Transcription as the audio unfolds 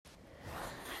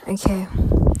Okay.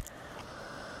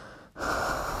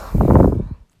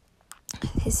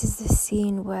 This is the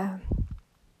scene where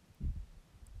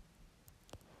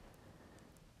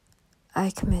I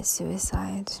commit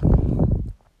suicide.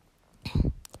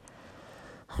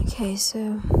 Okay,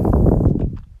 so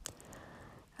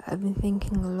I've been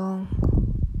thinking long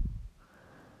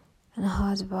and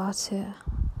hard about it.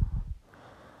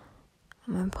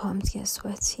 My palms get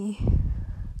sweaty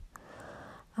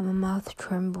and my mouth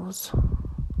trembles,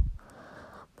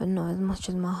 but not as much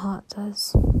as my heart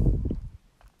does.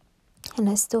 And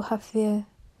I still have fear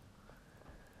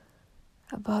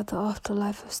about the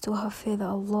afterlife. I still have fear that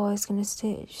Allah is going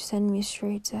to send me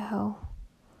straight to hell.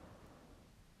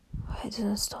 But it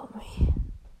doesn't stop me.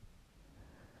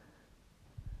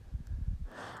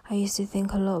 I used to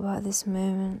think a lot about this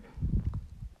moment.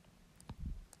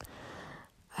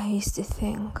 I used to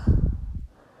think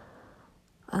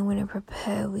I'm going to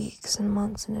prepare weeks and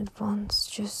months in advance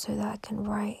just so that I can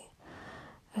write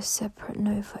a separate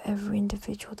note for every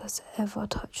individual that's ever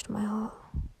touched my heart.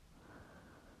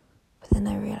 But then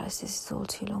I realised this is all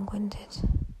too long-winded.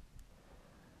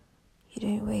 You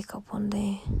don't wake up one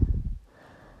day,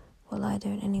 well I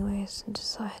don't anyways, and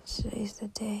decide today's the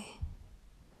day.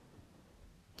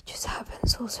 It just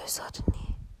happens all so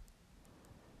suddenly.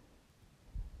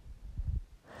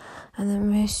 And the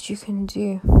most you can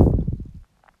do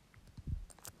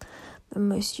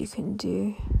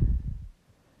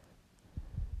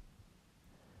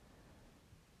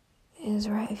is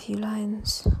write a few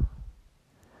lines.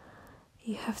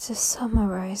 You have to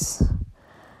summarize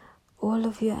all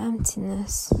of your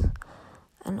emptiness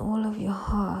and all of your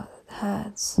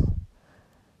hurts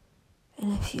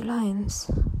in a few lines.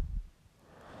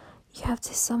 You have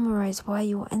to summarize why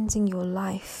you're ending your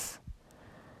life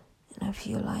in a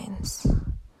few lines.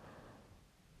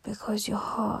 Because your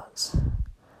heart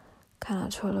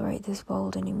cannot tolerate this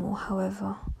world anymore.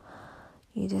 However,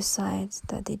 you decide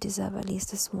that they deserve at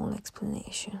least a small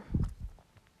explanation.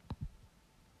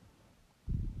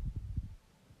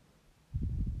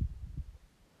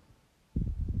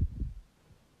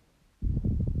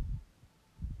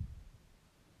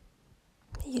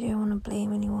 You don't want to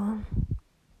blame anyone.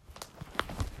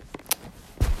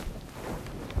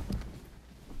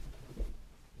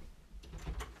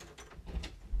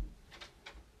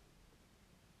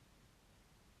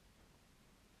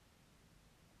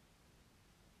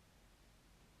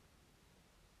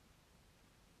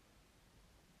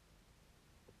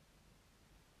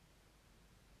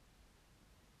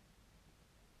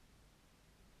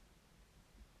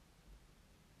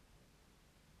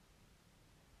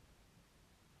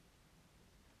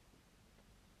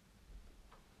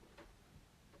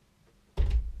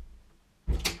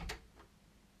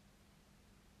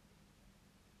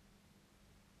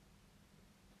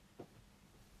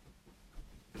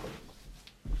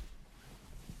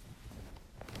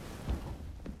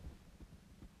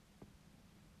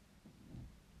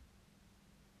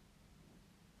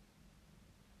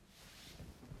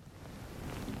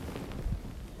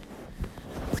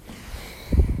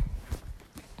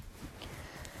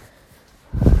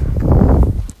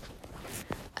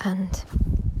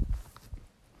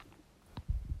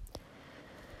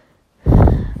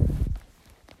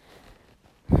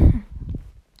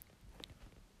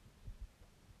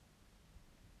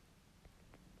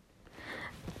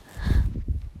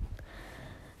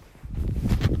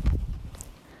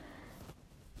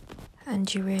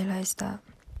 And you realize that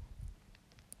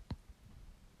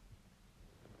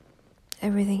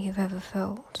everything you've ever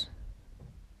felt,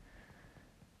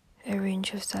 every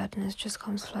inch of sadness just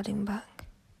comes flooding back.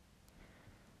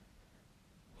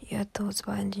 You had thoughts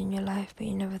about ending your life, but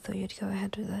you never thought you'd go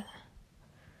ahead with it.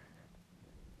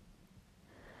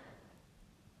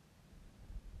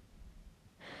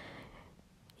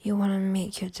 You want to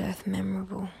make your death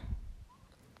memorable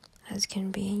as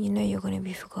can be. You know you're going to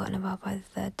be forgotten about by the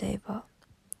third day, but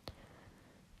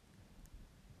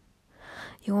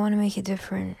you want to make it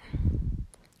different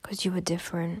because you were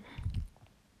different.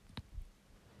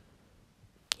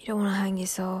 You don't want to hang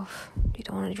yourself. You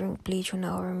don't want to drink bleach or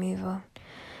nail remover.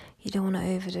 You don't want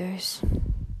to overdose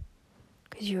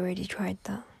because you already tried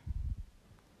that.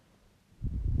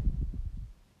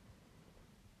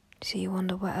 So you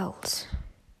wonder, what else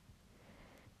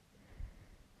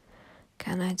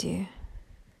can I do?